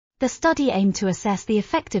The study aimed to assess the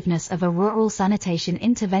effectiveness of a rural sanitation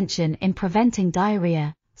intervention in preventing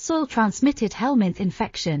diarrhea, soil-transmitted helminth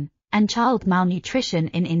infection, and child malnutrition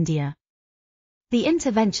in India. The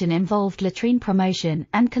intervention involved latrine promotion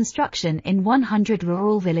and construction in 100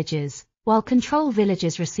 rural villages, while control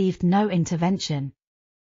villages received no intervention.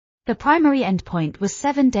 The primary endpoint was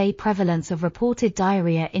 7-day prevalence of reported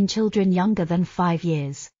diarrhea in children younger than 5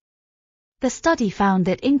 years. The study found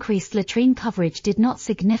that increased latrine coverage did not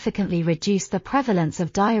significantly reduce the prevalence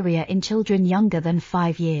of diarrhea in children younger than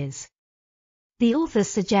 5 years. The authors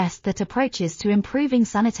suggest that approaches to improving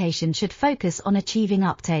sanitation should focus on achieving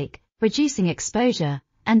uptake, reducing exposure,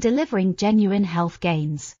 and delivering genuine health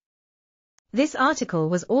gains. This article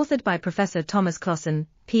was authored by Professor Thomas Clasen,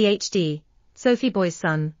 Ph.D., Sophie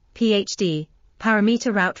Boisson, Ph.D.,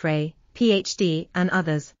 Parimita Routray, Ph.D., and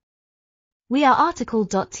others. We are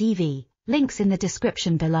article.tv, links in the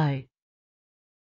description below.